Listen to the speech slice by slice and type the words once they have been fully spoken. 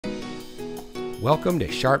Welcome to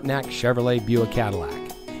Sharpnack Chevrolet Buick Cadillac.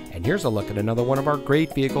 And here's a look at another one of our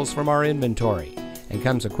great vehicles from our inventory, and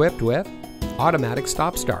comes equipped with automatic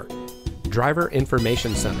stop start, driver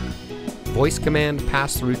information center, voice command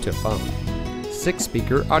pass-through to phone,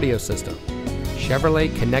 6-speaker audio system,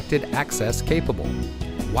 Chevrolet connected access capable,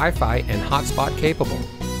 Wi-Fi and hotspot capable,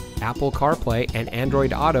 Apple CarPlay and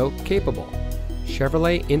Android Auto capable,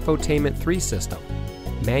 Chevrolet Infotainment 3 system,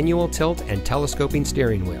 manual tilt and telescoping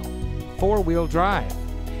steering wheel, 4-wheel drive,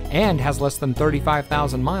 and has less than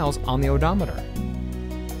 35,000 miles on the odometer.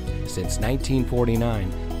 Since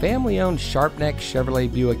 1949, family-owned Sharpnack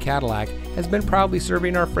Chevrolet Buick Cadillac has been proudly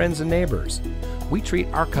serving our friends and neighbors. We treat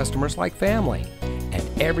our customers like family,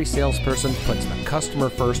 and every salesperson puts the customer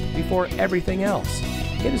first before everything else.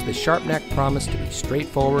 It is the Sharpnack promise to be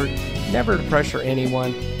straightforward, never to pressure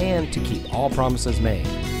anyone, and to keep all promises made.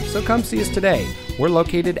 So come see us today. We're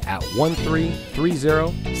located at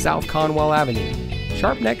 1330 South Conwell Avenue.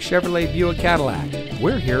 Sharpnack Chevrolet Buick Cadillac.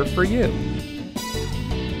 We're here for you.